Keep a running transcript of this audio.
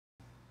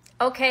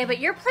Okay, but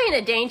you're playing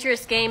a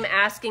dangerous game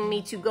asking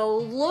me to go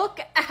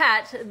look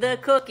at the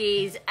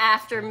cookies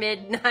after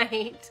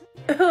midnight.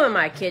 Who am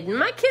I kidding?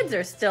 My kids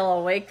are still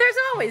awake. There's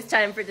always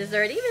time for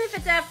dessert, even if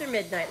it's after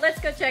midnight.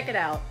 Let's go check it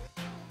out.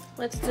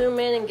 Let's zoom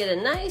in and get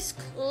a nice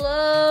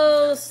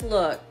close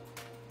look.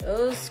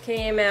 Those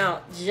came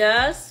out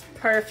just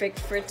perfect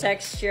for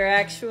texture,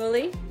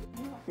 actually.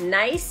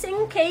 Nice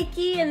and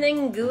cakey and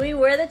then gooey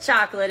where the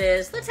chocolate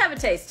is. Let's have a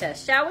taste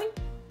test, shall we?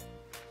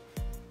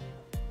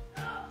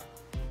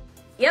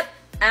 Yep,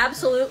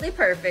 absolutely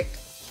perfect.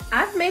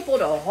 I've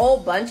mapled a whole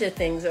bunch of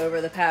things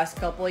over the past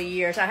couple of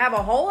years. I have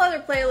a whole other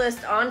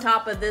playlist on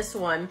top of this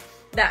one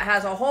that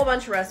has a whole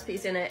bunch of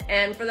recipes in it.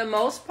 And for the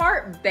most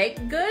part,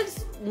 baked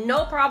goods,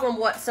 no problem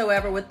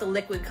whatsoever with the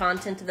liquid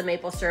content of the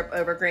maple syrup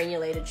over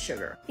granulated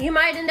sugar. You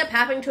might end up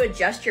having to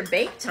adjust your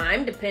bake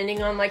time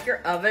depending on like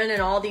your oven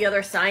and all the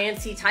other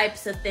sciencey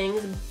types of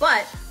things,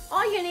 but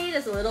all you need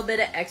is a little bit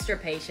of extra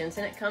patience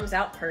and it comes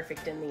out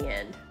perfect in the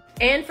end.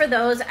 And for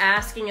those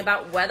asking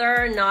about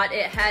whether or not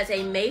it has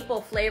a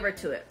maple flavor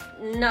to it,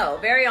 no,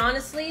 very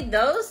honestly,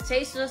 those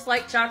taste just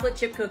like chocolate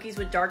chip cookies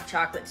with dark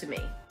chocolate to me.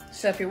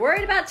 So if you're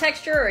worried about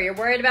texture or you're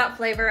worried about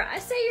flavor, I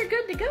say you're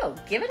good to go.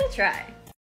 Give it a try.